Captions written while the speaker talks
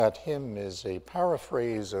That hymn is a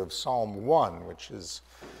paraphrase of Psalm 1, which is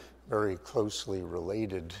very closely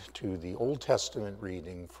related to the Old Testament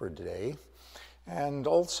reading for today, and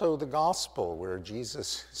also the Gospel, where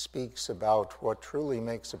Jesus speaks about what truly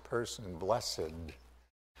makes a person blessed.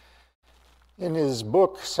 In his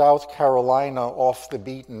book, South Carolina Off the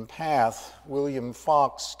Beaten Path, William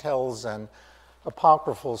Fox tells an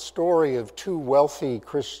apocryphal story of two wealthy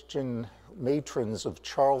Christian matrons of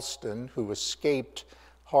Charleston who escaped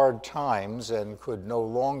hard times and could no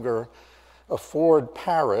longer afford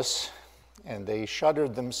Paris, and they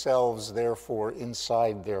shuttered themselves, therefore,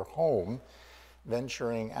 inside their home,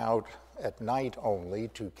 venturing out at night only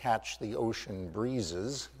to catch the ocean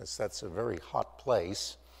breezes, as that's a very hot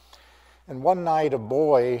place. And one night a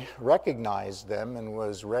boy recognized them and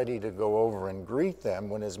was ready to go over and greet them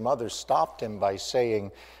when his mother stopped him by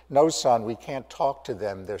saying, "No, son, we can't talk to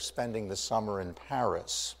them. They're spending the summer in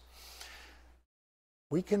Paris."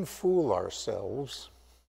 We can fool ourselves.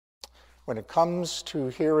 When it comes to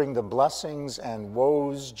hearing the blessings and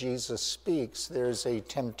woes Jesus speaks, there's a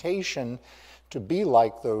temptation to be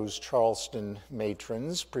like those Charleston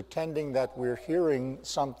matrons, pretending that we're hearing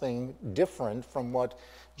something different from what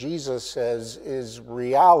Jesus says is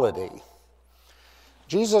reality.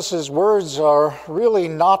 Jesus' words are really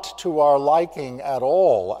not to our liking at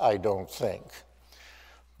all, I don't think.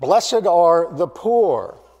 Blessed are the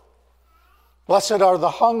poor. Blessed are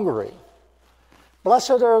the hungry.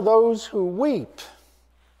 Blessed are those who weep,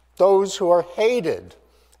 those who are hated,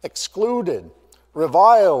 excluded,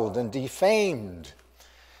 reviled, and defamed.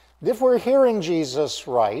 If we're hearing Jesus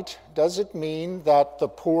right, does it mean that the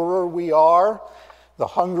poorer we are, the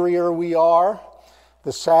hungrier we are,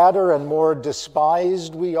 the sadder and more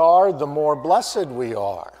despised we are, the more blessed we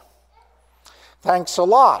are? Thanks a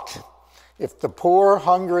lot. If the poor,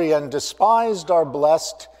 hungry, and despised are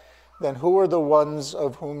blessed, then who are the ones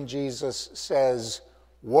of whom Jesus says,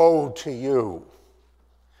 "Woe to you"?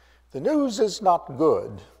 The news is not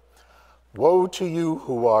good. Woe to you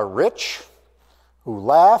who are rich, who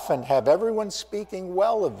laugh and have everyone speaking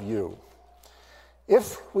well of you.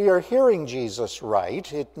 If we are hearing Jesus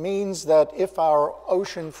right, it means that if our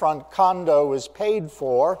oceanfront condo is paid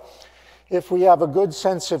for, if we have a good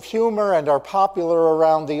sense of humor and are popular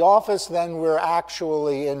around the office, then we're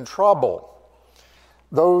actually in trouble.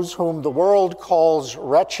 Those whom the world calls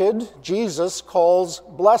wretched, Jesus calls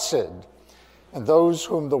blessed. And those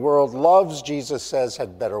whom the world loves, Jesus says,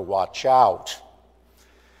 had better watch out.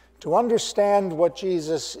 To understand what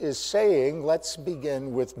Jesus is saying, let's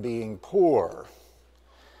begin with being poor.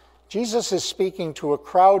 Jesus is speaking to a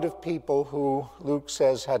crowd of people who, Luke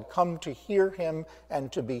says, had come to hear him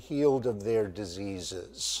and to be healed of their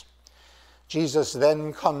diseases. Jesus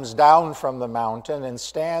then comes down from the mountain and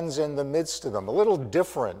stands in the midst of them, a little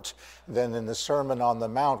different than in the Sermon on the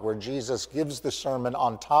Mount, where Jesus gives the sermon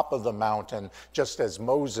on top of the mountain, just as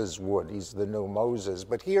Moses would. He's the new Moses.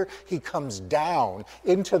 But here he comes down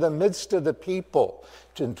into the midst of the people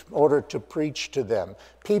in order to preach to them,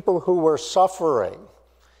 people who were suffering.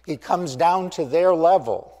 He comes down to their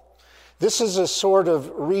level. This is a sort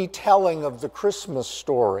of retelling of the Christmas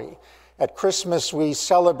story. At Christmas, we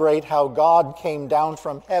celebrate how God came down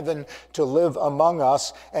from heaven to live among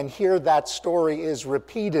us, and here that story is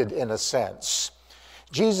repeated in a sense.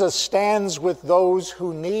 Jesus stands with those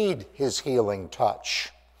who need his healing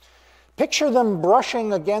touch. Picture them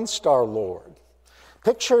brushing against our Lord.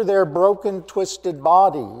 Picture their broken, twisted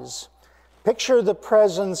bodies. Picture the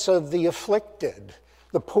presence of the afflicted,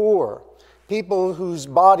 the poor, people whose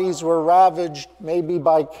bodies were ravaged maybe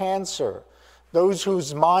by cancer, those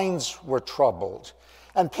whose minds were troubled.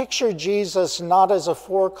 And picture Jesus not as a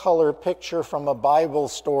four-color picture from a Bible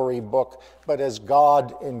story book, but as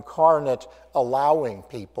God incarnate, allowing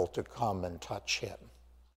people to come and touch him.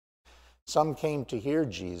 Some came to hear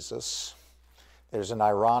Jesus. There's an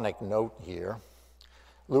ironic note here.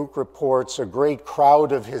 Luke reports a great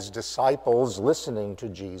crowd of his disciples listening to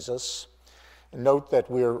Jesus. Note that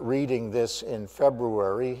we're reading this in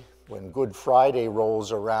February. When Good Friday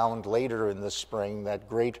rolls around later in the spring, that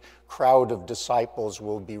great crowd of disciples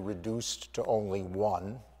will be reduced to only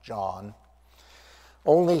one, John.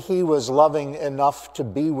 Only he was loving enough to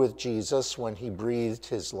be with Jesus when he breathed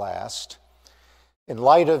his last. In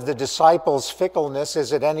light of the disciples' fickleness,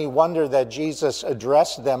 is it any wonder that Jesus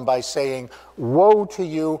addressed them by saying, "Woe to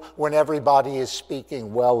you," when everybody is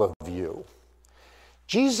speaking well of you?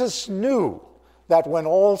 Jesus knew that when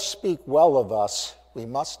all speak well of us, we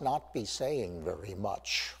must not be saying very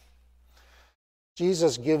much.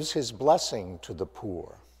 Jesus gives his blessing to the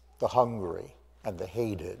poor, the hungry, and the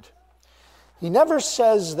hated. He never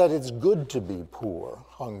says that it's good to be poor,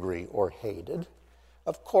 hungry, or hated.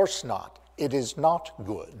 Of course not. It is not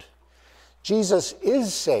good. Jesus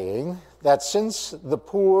is saying that since the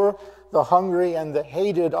poor, the hungry, and the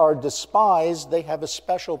hated are despised, they have a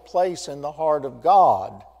special place in the heart of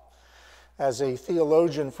God. As a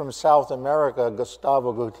theologian from South America,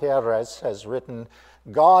 Gustavo Gutierrez, has written,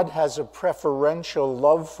 God has a preferential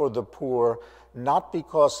love for the poor, not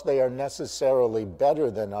because they are necessarily better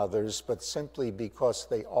than others, but simply because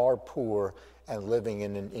they are poor and living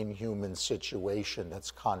in an inhuman situation that's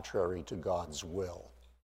contrary to God's will.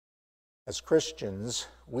 As Christians,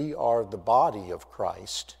 we are the body of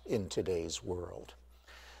Christ in today's world.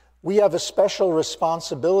 We have a special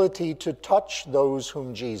responsibility to touch those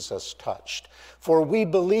whom Jesus touched, for we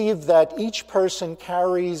believe that each person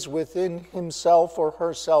carries within himself or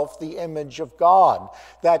herself the image of God,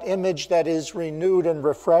 that image that is renewed and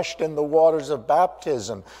refreshed in the waters of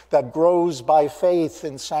baptism, that grows by faith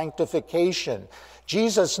in sanctification.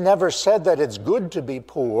 Jesus never said that it's good to be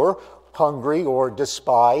poor, hungry, or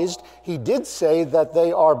despised. He did say that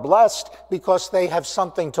they are blessed because they have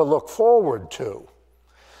something to look forward to.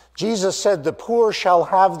 Jesus said, the poor shall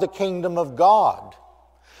have the kingdom of God.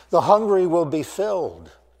 The hungry will be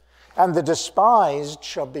filled, and the despised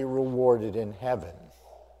shall be rewarded in heaven.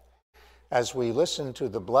 As we listen to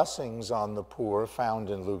the blessings on the poor found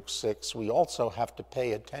in Luke 6, we also have to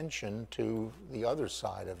pay attention to the other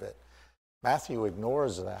side of it. Matthew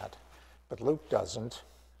ignores that, but Luke doesn't.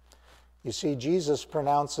 You see, Jesus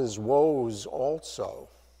pronounces woes also,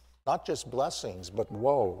 not just blessings, but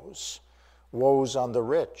woes. Woes on the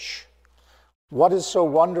rich. What is so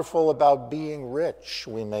wonderful about being rich,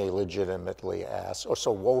 we may legitimately ask, or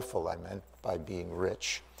so woeful, I meant, by being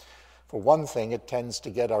rich? For one thing, it tends to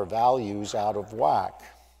get our values out of whack.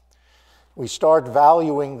 We start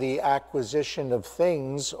valuing the acquisition of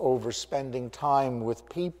things over spending time with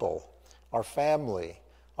people, our family,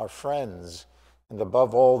 our friends, and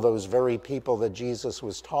above all, those very people that Jesus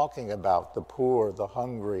was talking about, the poor, the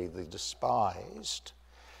hungry, the despised.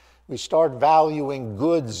 We start valuing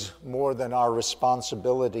goods more than our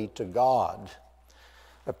responsibility to God.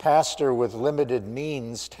 A pastor with limited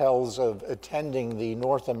means tells of attending the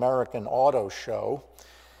North American Auto Show,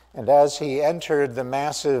 and as he entered the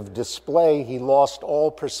massive display, he lost all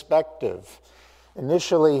perspective.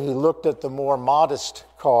 Initially, he looked at the more modest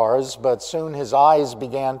cars, but soon his eyes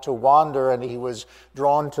began to wander and he was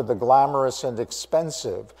drawn to the glamorous and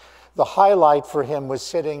expensive. The highlight for him was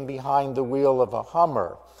sitting behind the wheel of a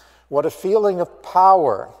Hummer. What a feeling of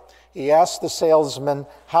power. He asked the salesman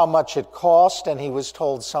how much it cost, and he was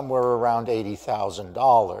told somewhere around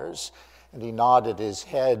 $80,000. And he nodded his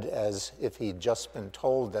head as if he'd just been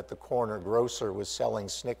told that the corner grocer was selling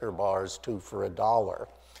Snicker bars 2 for $1.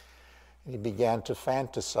 He began to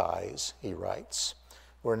fantasize, he writes.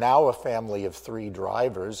 We're now a family of 3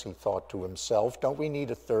 drivers, he thought to himself. Don't we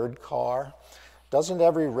need a 3rd car? Doesn't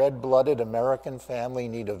every red-blooded American family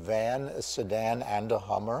need a van, a sedan, and a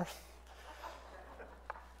Hummer?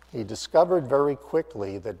 He discovered very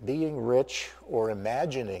quickly that being rich, or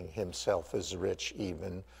imagining himself as rich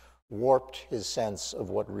even, warped his sense of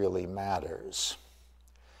what really matters.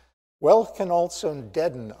 Wealth can also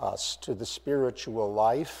deaden us to the spiritual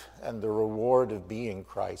life and the reward of being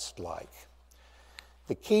Christ-like.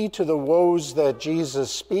 The key to the woes that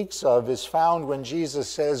Jesus speaks of is found when Jesus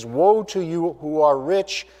says, "Woe to you who are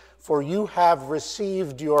rich, for you have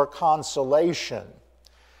received your consolation."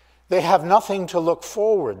 They have nothing to look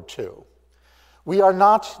forward to. We are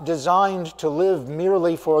not designed to live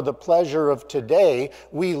merely for the pleasure of today.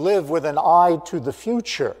 We live with an eye to the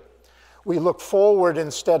future. We look forward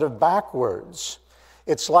instead of backwards.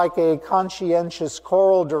 It's like a conscientious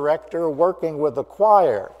choral director working with a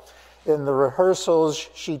choir. In the rehearsals,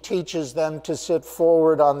 she teaches them to sit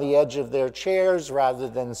forward on the edge of their chairs rather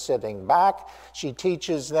than sitting back. She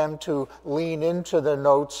teaches them to lean into the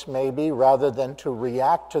notes, maybe, rather than to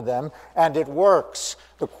react to them, and it works.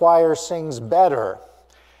 The choir sings better.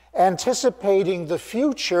 Anticipating the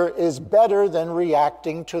future is better than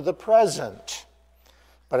reacting to the present.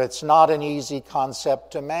 But it's not an easy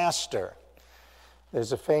concept to master.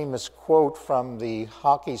 There's a famous quote from the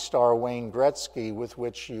hockey star Wayne Gretzky with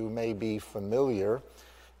which you may be familiar.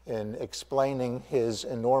 In explaining his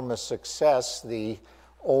enormous success, the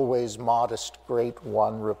always modest great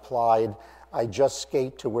one replied, "I just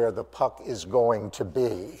skate to where the puck is going to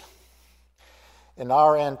be." In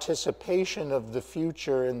our anticipation of the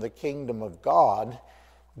future in the kingdom of God,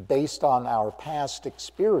 based on our past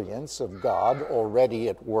experience of God already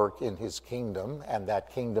at work in his kingdom and that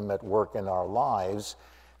kingdom at work in our lives,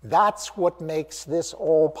 that's what makes this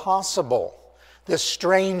all possible. This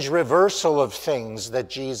strange reversal of things that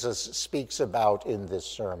Jesus speaks about in this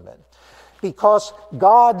sermon. because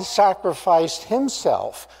God sacrificed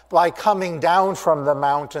himself by coming down from the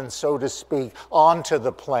mountain, so to speak, onto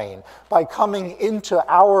the plain, by coming into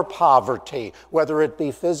our poverty, whether it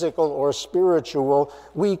be physical or spiritual.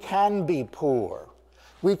 We can be poor.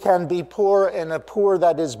 We can be poor, and a poor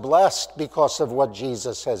that is blessed because of what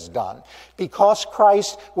Jesus has done. Because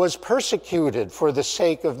Christ was persecuted for the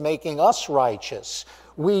sake of making us righteous,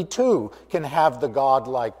 we too can have the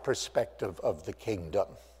God-like perspective of the kingdom.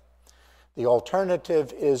 The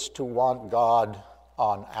alternative is to want God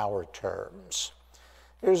on our terms.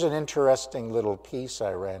 Here's an interesting little piece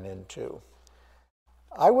I ran into.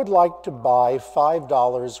 I would like to buy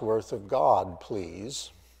 $5 worth of God,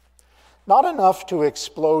 please. Not enough to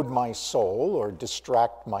explode my soul or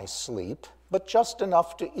distract my sleep, but just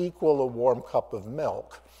enough to equal a warm cup of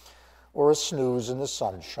milk or a snooze in the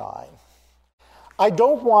sunshine. I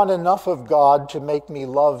don't want enough of God to make me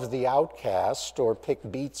love the outcast or pick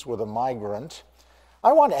beets with a migrant.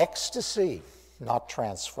 I want ecstasy, not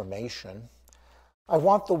transformation. I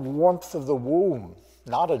want the warmth of the womb,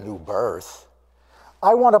 not a new birth.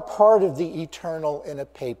 I want a part of the eternal in a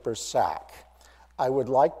paper sack. I would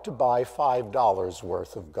like to buy $5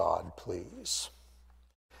 worth of God, please.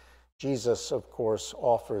 Jesus, of course,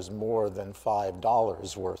 offers more than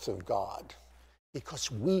 $5 worth of God,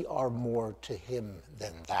 because we are more to him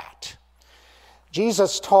than that.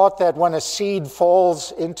 Jesus taught that when a seed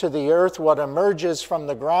falls into the earth, what emerges from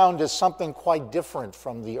the ground is something quite different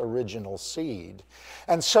from the original seed.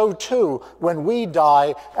 And so too, when we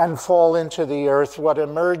die and fall into the earth, what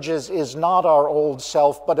emerges is not our old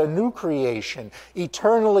self, but a new creation,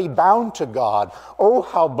 eternally bound to God. Oh,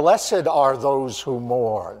 how blessed are those who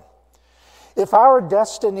mourn. If our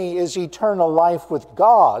destiny is eternal life with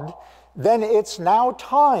God, then it's now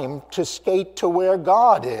time to skate to where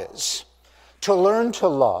God is, to learn to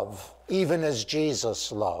love, even as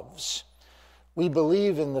Jesus loves. We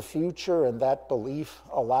believe in the future, and that belief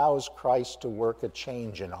allows Christ to work a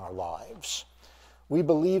change in our lives. We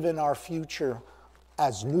believe in our future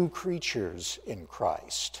as new creatures in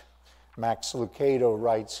Christ. Max Lucado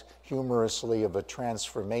writes humorously of a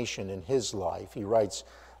transformation in his life. He writes,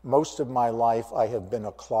 "Most of my life I have been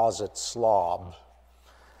a closet slob.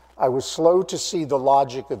 I was slow to see the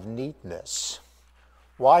logic of neatness.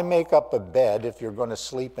 Why make up a bed if you're going to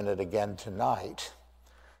sleep in it again tonight?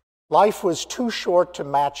 Life was too short to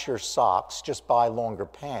match your socks, just buy longer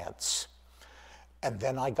pants. And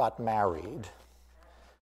then I got married.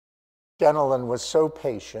 Denelyn was so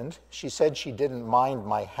patient. She said she didn't mind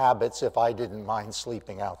my habits if I didn't mind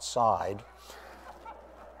sleeping outside.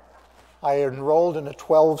 I enrolled in a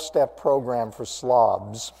 12-step program for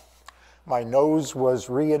slobs. My nose was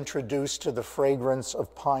reintroduced to the fragrance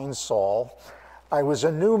of pine sol. I was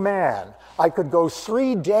a new man. I could go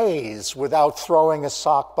 3 days without throwing a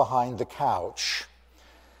sock behind the couch.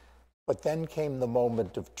 But then came the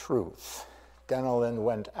moment of truth. Denelyn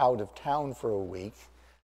went out of town for a week.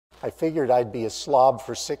 I figured I'd be a slob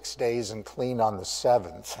for 6 days and clean on the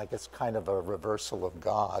 7th. I guess kind of a reversal of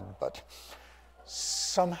God, but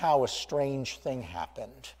somehow a strange thing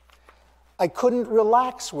happened. I couldn't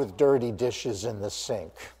relax with dirty dishes in the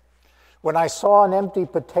sink. When I saw an empty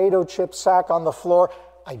potato chip sack on the floor,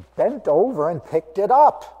 I bent over and picked it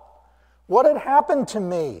up. What had happened to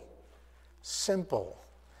me? Simple.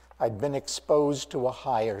 I'd been exposed to a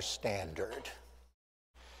higher standard.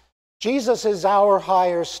 Jesus is our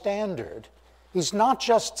higher standard. He's not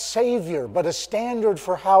just Savior, but a standard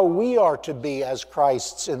for how we are to be as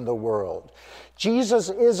Christs in the world. Jesus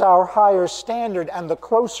is our higher standard, and the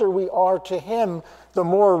closer we are to him, the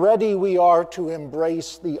more ready we are to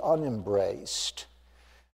embrace the unembraced.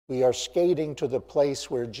 We are skating to the place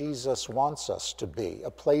where Jesus wants us to be, a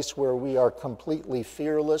place where we are completely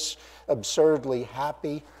fearless, absurdly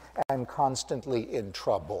happy, and constantly in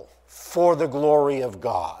trouble, for the glory of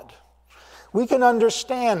God. We can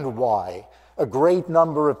understand why a great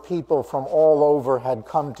number of people from all over had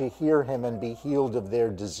come to hear him and be healed of their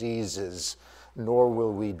diseases, nor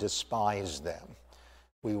will we despise them.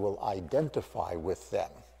 We will identify with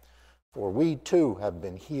them, for we too have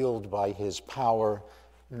been healed by his power,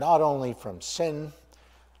 not only from sin,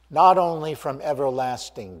 not only from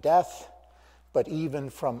everlasting death, but even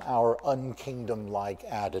from our unkingdom-like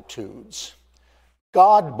attitudes.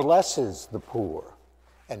 God blesses the poor,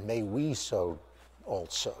 and may we so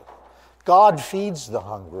also. God feeds the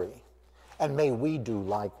hungry, and may we do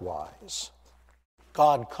likewise.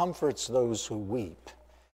 God comforts those who weep,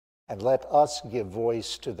 and let us give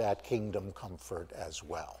voice to that kingdom comfort as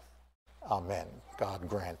well. Amen. God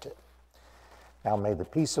grant it. Now may the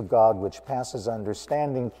peace of God, which passes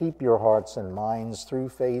understanding, keep your hearts and minds through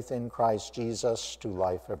faith in Christ Jesus to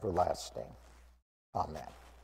life everlasting. Amen.